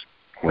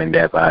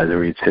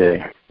advisory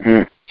today.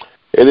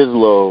 It is a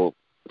little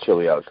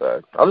chilly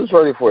outside. I'm just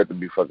ready for it to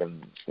be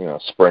fucking,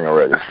 spring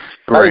already.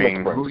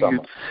 Spring. Summer.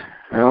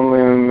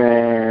 Oh,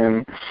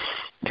 man.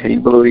 Can you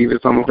believe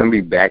it's almost going to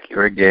be back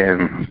here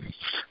again?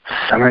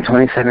 Summer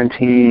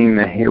 2017,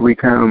 here we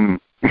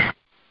come.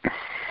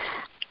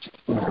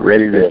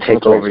 Ready to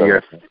take over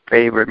your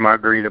favorite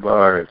margarita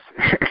bars.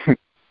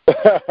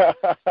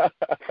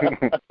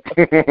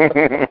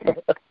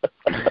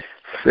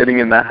 Sitting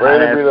in the hot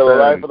ready to be the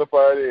life of the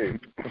party.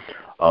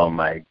 Oh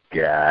my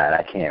God,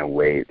 I can't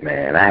wait,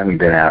 man. I haven't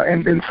been out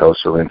and been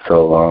social in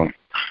so long.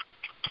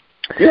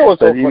 You know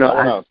what's so funny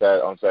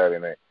on Saturday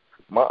night?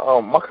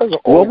 My cousin.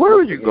 Well, where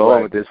would you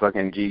go with this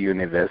fucking G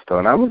Univesto?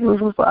 And I was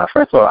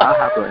first of all, I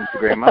hopped on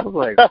Instagram. I was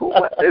like,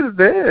 what is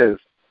this?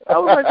 I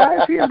was like, why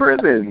is he in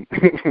prison?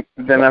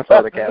 Then I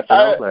saw the caption.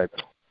 I was like,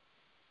 oh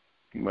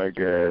my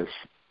gosh.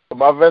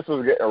 My vest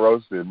was getting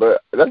roasted,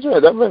 but that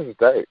vest is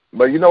tight.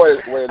 But you know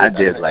what? I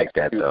did like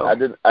that though. I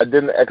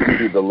didn't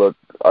execute the look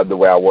the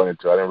way I wanted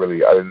to. I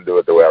didn't do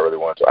it the way I really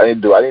wanted to. I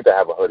need to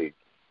have a hoodie.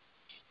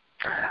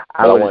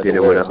 I would have did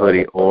it with a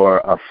hoodie or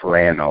a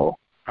flannel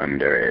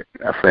under it.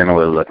 A flannel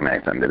would look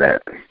nice under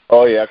that.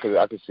 Oh yeah,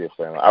 I could see a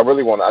flannel. I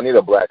need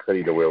a black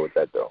hoodie to wear with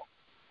that though.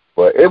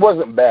 But it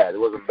wasn't bad.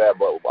 But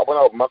I went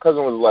out. My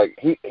cousin was like,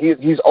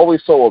 he's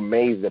always so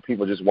amazed that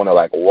people just want to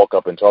like walk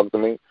up and talk to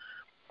me.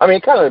 I mean,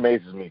 it kind of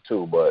amazes me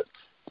too. But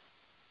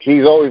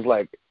he's always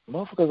like,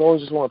 motherfuckers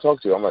always just want to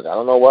talk to you. I'm like, I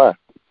don't know why.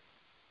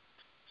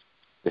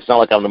 It's not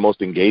like I'm the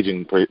most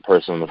engaging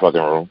person in the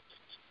fucking room.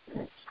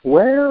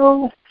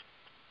 Well,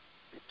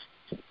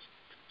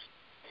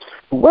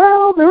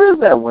 there is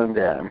that one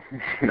guy.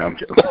 No, I'm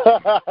joking.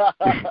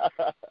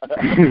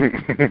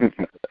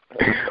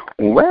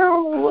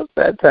 Well, what's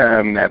that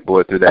time that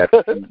boy threw that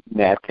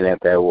napkin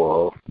at that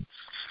wall?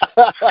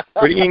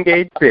 Pretty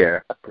engaged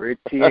there. Pretty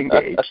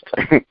engaged.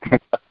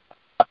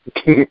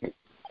 It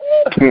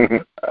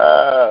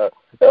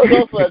was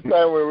also that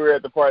time when we were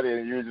at the party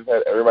and you just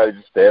had everybody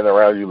just standing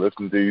around you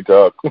listening to you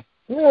talk.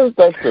 Yeah,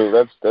 that's true.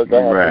 That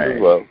happens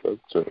as well. That's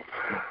true.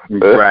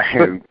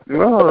 Right.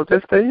 Well,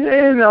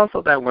 and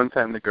also that one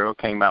time the girl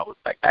came out was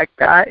like, that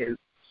guy is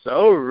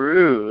so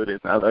rude.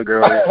 And the other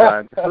girl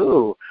responded,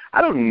 who?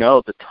 I don't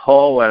know, the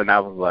tall one. And I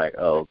was like,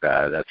 oh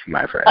God, that's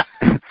my friend.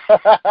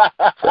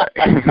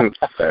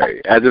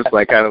 Sorry. I just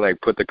like kind of like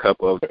put the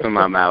cup up to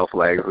my mouth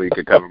like so you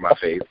could cover my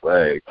face,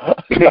 like,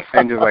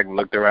 and just like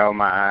looked around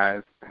my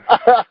eyes.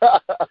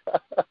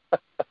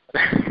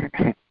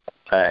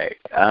 Like,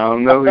 I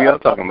don't know who y'all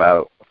talking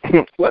about.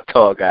 What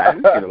tall guy?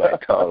 You feel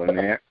like tall in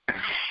there.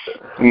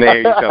 And there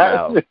you come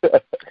out.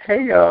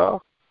 Hey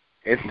y'all.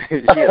 It's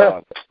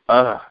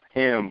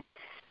him.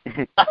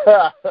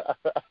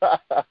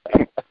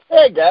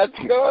 Hey guys,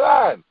 what's going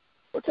on?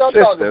 What y'all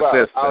talking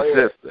about out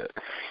here?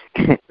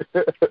 What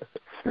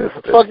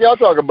the fuck y'all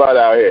talking about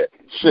out here?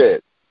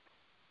 Shit.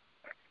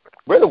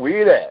 Where the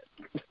weed at?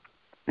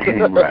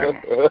 Right.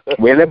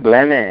 Where the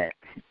blend at?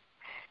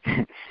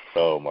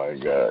 Oh my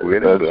God. Where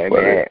the blend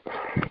at?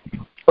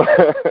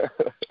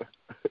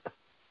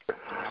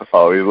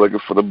 Oh, he's looking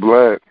for the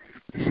blunt.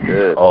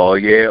 Shit. Oh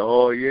yeah.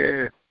 Oh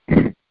yeah.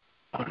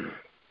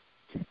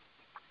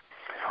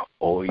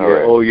 Oh yeah.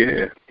 Right. Oh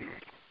yeah.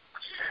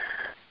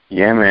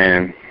 Yeah,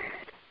 man.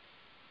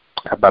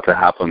 I'm about to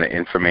hop on the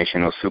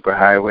informational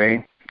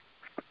superhighway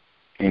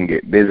and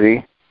get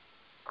busy.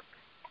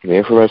 The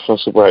informational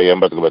superhighway. Yeah, I'm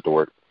about to go back to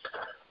work.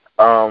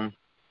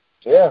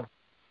 Yeah.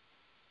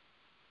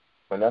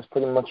 And that's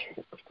pretty much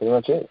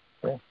it.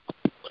 Yeah.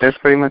 That's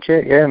pretty much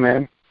it. Yeah,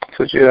 man.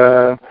 So what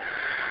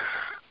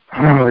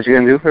you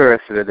gonna do for the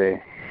rest of the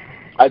day?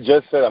 I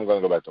just said I'm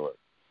gonna go back to work.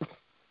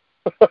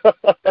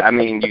 I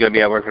mean, you gonna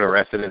be at work for the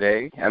rest of the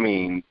day? I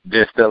mean,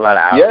 there's still a lot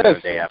of hours in the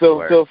day after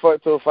work.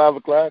 Till 5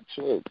 o'clock.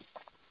 Shit.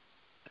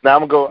 Now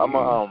I'm gonna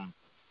go.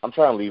 I'm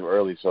trying to leave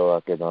early so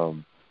I can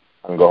go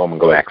home and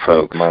go Black back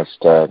folks. my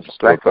stuff.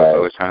 Black folks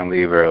always trying to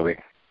leave early.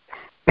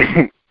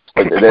 That's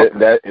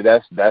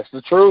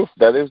the truth.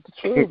 That is the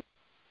truth.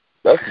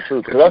 That's the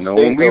truth. Because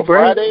when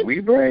we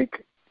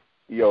break.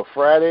 Yo,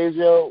 Fridays,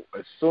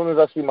 as soon as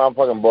I see my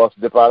fucking boss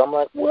dip out, I'm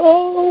like,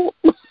 whoa,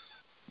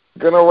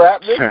 gonna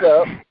wrap this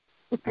up.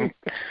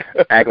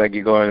 Act like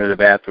you're going to the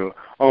bathroom.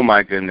 Oh,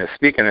 my goodness.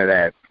 Speaking of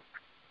that,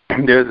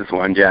 there's this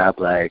one job,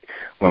 like,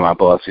 when my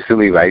boss used to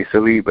leave, I used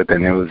to leave, but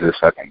then there was this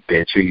fucking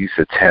bitch who used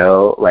to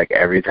tell, like,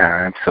 every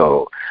time.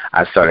 So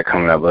I started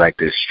coming up with, like,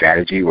 this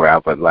strategy where I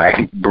would,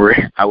 like,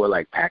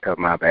 pack up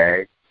my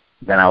bag.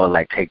 Then I would,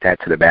 like, take that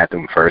to the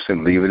bathroom first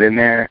and leave it in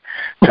there.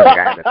 So I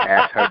had to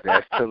pass her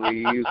desk to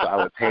leave. So I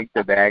would take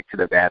the bag to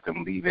the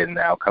bathroom, leave it, and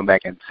I'll come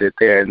back and sit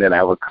there, and then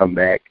I would come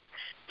back.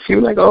 She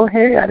was like, oh,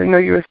 hey, I didn't know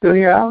you were still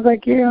here. I was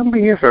like, yeah, I'm be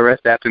here for the rest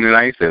of the afternoon.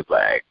 I used to,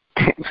 like,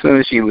 as soon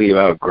as she leave,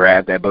 I would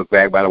grab that book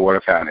bag by the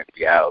water fountain and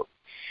be out.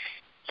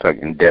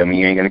 Fucking dummy,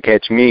 you ain't going to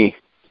catch me.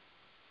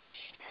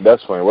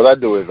 That's funny. What I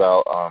do is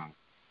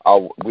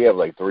we have,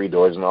 like, 3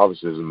 doors in the office.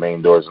 There's the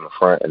main doors in the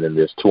front, and then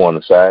there's 2 on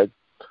the side.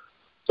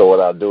 So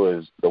what I'll do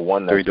is the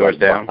one that's 3 doors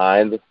down?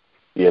 behind,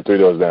 3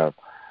 doors down.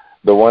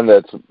 The one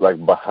that's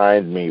like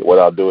behind me, what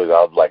I'll do is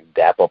I'll like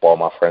dap up all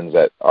my friends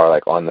that are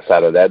like on the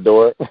side of that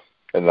door,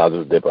 and I'll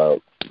just dip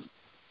out.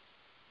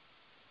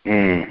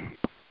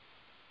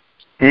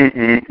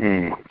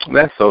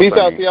 That's so Peace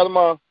funny. out, see y'all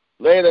tomorrow.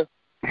 Later.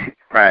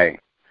 Right.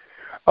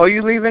 Oh,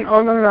 you leaving?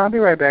 Oh, no, I'll be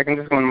right back. I'm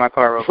just going to my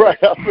car real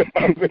quick. Right, I'll be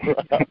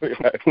right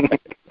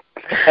back.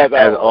 As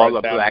all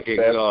the black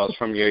exhaust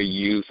from your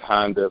used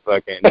Honda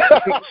fucking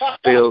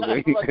spills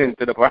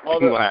into the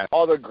parking lot.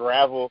 All the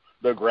gravel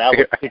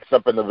picks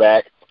up in the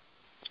back.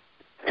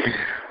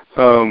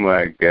 Oh,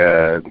 my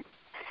God.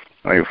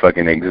 All your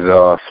fucking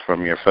exhaust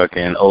from your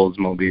fucking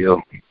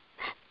Oldsmobile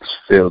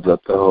fills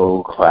up the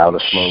whole cloud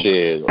of smoke.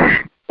 Shit.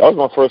 That was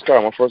my first car.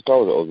 My first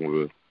car was an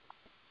Oldsmobile.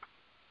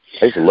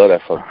 I used to love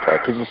that fucking car.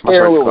 Because the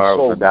steering wheel was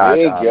so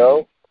big,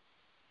 yo.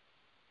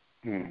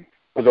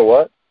 Was it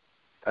what?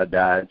 A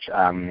Dodge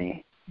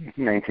Omni.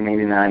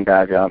 1989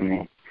 Dodge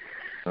Omni.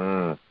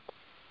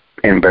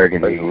 In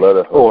Burgundy.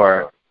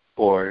 Or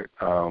what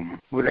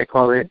do they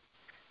call it?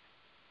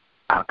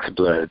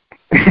 Oxblood.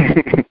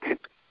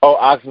 Oh,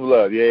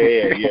 Oxblood.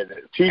 Yeah.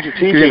 Teacher,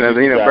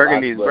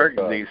 Burgundy's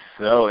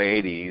so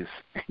 80s.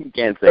 You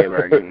can't say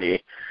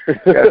Burgundy. You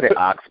gotta say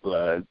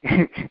Oxblood.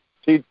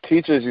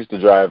 Teachers used to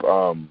drive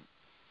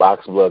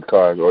Oxblood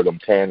cars or them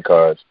tan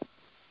cars.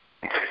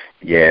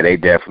 Yeah, they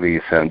definitely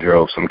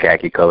drove some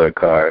khaki-colored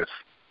cars.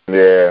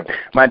 Yeah.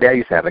 My dad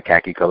used to have a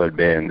khaki-colored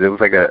Benz. It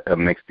was like a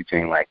mix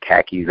between, like,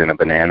 khakis and a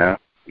banana.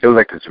 It was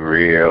like this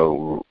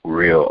real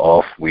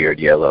off weird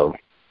yellow.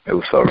 It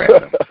was so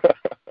random.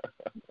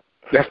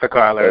 That's the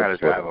car I learned how to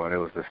drive on. It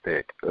was the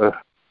stick. Ugh,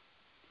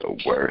 the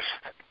worst.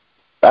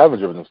 I haven't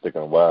driven a stick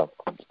in a while.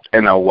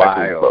 In a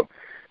while.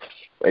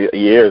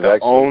 Years, the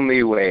actually.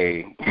 Only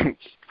way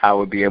I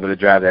would be able to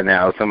drive that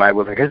now, somebody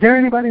was like, is there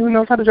anybody who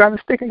knows how to drive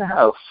a stick in the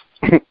house?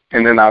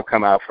 And then I'll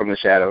come out from the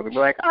shadows and be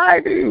like, I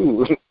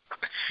do.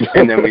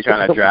 And then we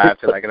trying to drive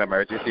to like an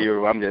emergency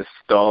room. I'm just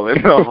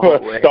stalling the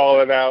whole way.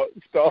 Stalling out.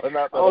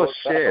 Oh,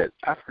 shit.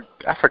 I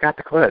forgot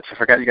the clutch. I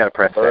forgot you got to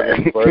press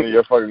that. Burning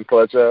your fucking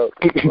clutch out.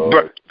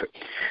 Oh.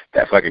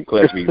 That fucking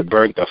clutch be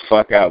burnt the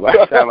fuck out by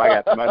the time I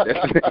got to my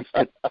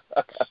destination.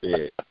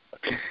 Shit.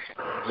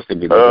 This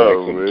could be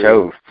looking like some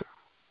toast.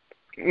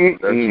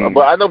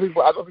 But I know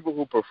people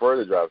who prefer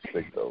to drive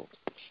stick though.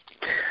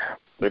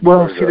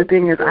 Well, see, the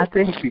thing is, I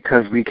think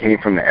because we came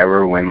from the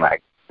era when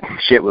like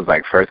shit was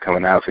like first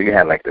coming out, so you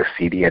had like the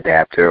CD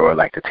adapter or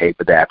like the tape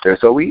adapter.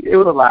 So it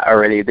was a lot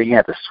already. Then you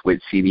had to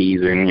switch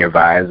CDs in your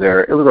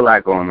visor. It was a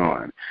lot going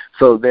on.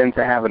 So then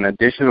to have an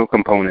additional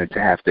component to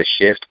have to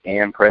shift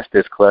and press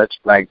this clutch,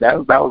 like that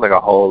was like a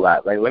whole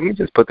lot. Like, let me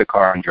just put the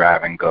car on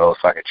drive and go,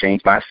 so I could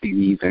change my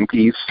CDs in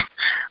peace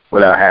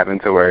without having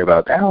to worry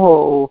about that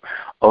whole,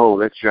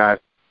 let's drive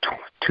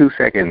 2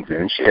 seconds,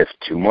 then shift,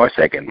 2 more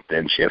seconds,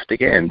 then shift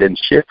again, then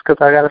shift because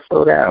I got to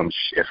slow down,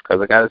 shift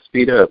because I got to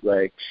speed up.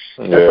 Like,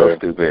 that's so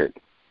stupid.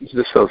 It's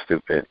just so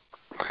stupid.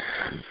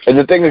 And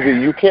the thing is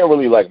that you can't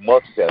really, like,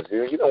 multitask.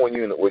 You know, when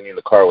you're in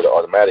the car with an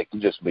automatic, you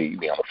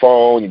be on the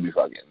phone, you be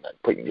fucking like,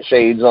 putting your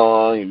shades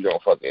on, you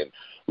don't fucking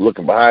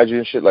looking behind you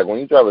and shit. Like, when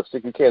you drive a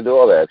stick, you can't do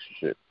all that extra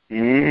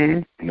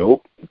shit.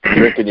 Nope.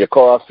 Drinking your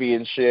coffee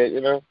and shit,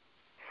 you know?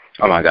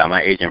 Oh my God,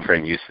 my agent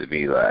friend used to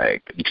be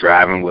like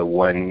driving with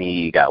one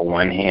knee, got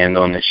one hand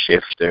on the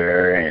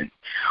shifter and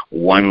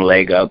one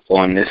leg up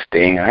on this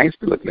thing. I used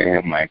to be looking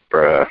at him like,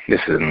 bruh,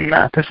 this is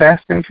not the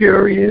Fast and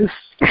Furious.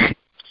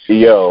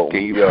 Yo,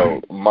 please.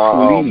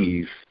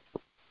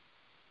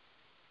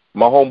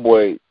 My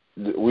homeboy,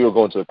 we were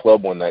going to the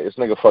club one night. This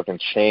nigga fucking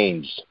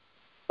changed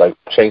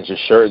his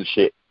shirt and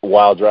shit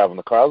while driving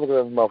the car. I was looking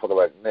at this motherfucker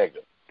like,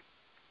 nigga.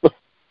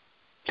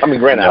 I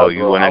mean, granted, no,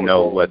 you want to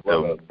know what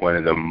one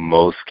of the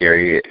most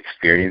scary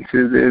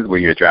experiences is?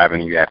 When you're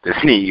driving, you have to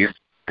sneeze.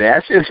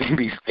 That should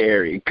be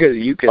scary because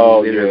you can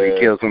literally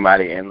kill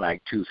somebody in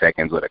like 2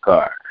 seconds with a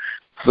car.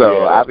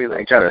 So I'll be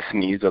like trying to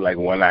sneeze with like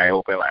one eye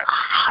open, like.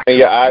 And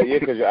your eye,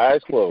 because your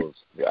eyes closed.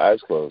 Your eyes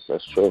closed.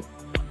 That's true.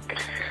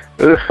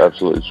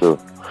 Absolutely true.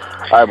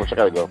 All right, Bush, I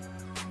gotta go.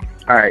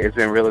 All right, it's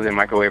been realer than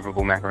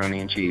microwavable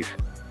macaroni and cheese.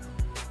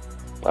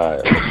 All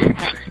right.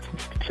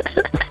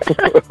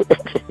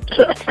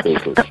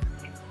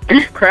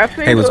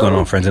 Hey, what's going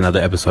on, friends? Another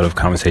episode of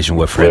Conversation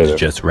with Friends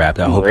just wrapped.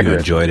 I hope you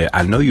enjoyed it.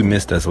 I know you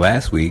missed us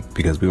last week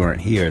because we weren't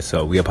here,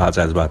 so we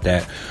apologize about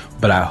that.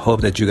 But I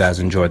hope that you guys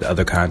enjoyed the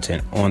other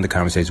content on the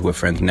Conversation with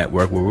Friends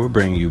network, where we're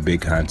bringing you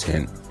big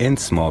content in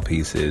small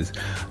pieces.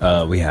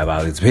 We have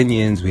Ali's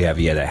Opinions, we have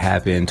Yeah That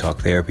Happened, Talk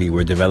Therapy.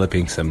 We're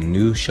developing some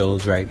new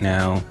shows right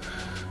now,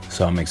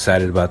 so I'm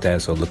excited about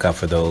that. So look out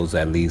for those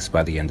at least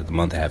by the end of the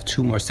month. I have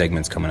 2 more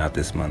segments coming out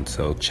this month,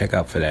 so check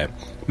out for that.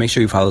 Make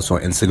sure you follow us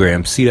on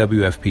Instagram,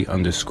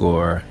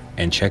 CWFP_,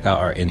 and check out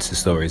our Insta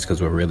stories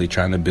because we're really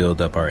trying to build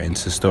up our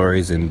Insta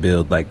stories and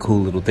build like cool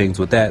little things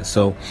with that.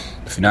 So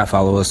if you're not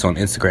following us on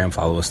Instagram,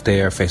 follow us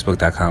there,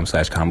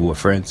 Facebook.com/Convo with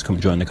Friends. Come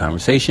join the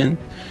conversation.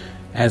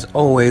 As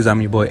always, I'm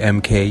your boy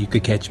MK. You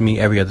could catch me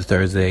every other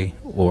Thursday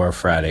or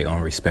Friday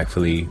on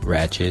Respectfully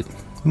Ratchet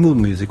Mood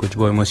Music with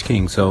your boy Mush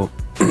King. So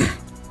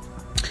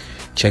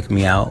check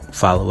me out,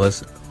 follow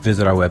us,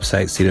 visit our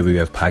website,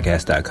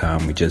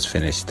 cwfpodcast.com. We just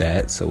finished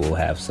that, so we'll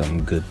have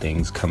some good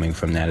things coming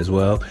from that as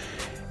well.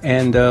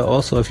 And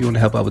also, if you want to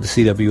help out with the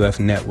CWF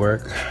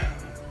network,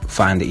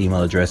 find the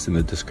email address in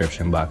the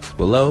description box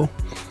below.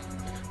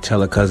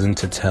 Tell a cousin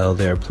to tell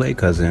their play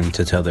cousin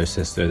to tell their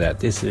sister that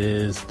this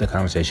is the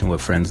Conversation with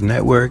Friends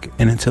network.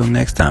 And until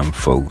next time,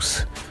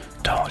 folks,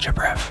 don't hold your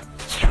breath.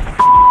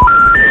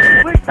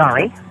 We're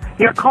sorry.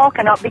 Your call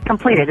cannot be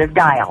completed as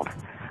dialed.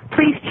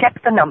 Please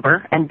check the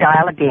number and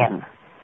dial again.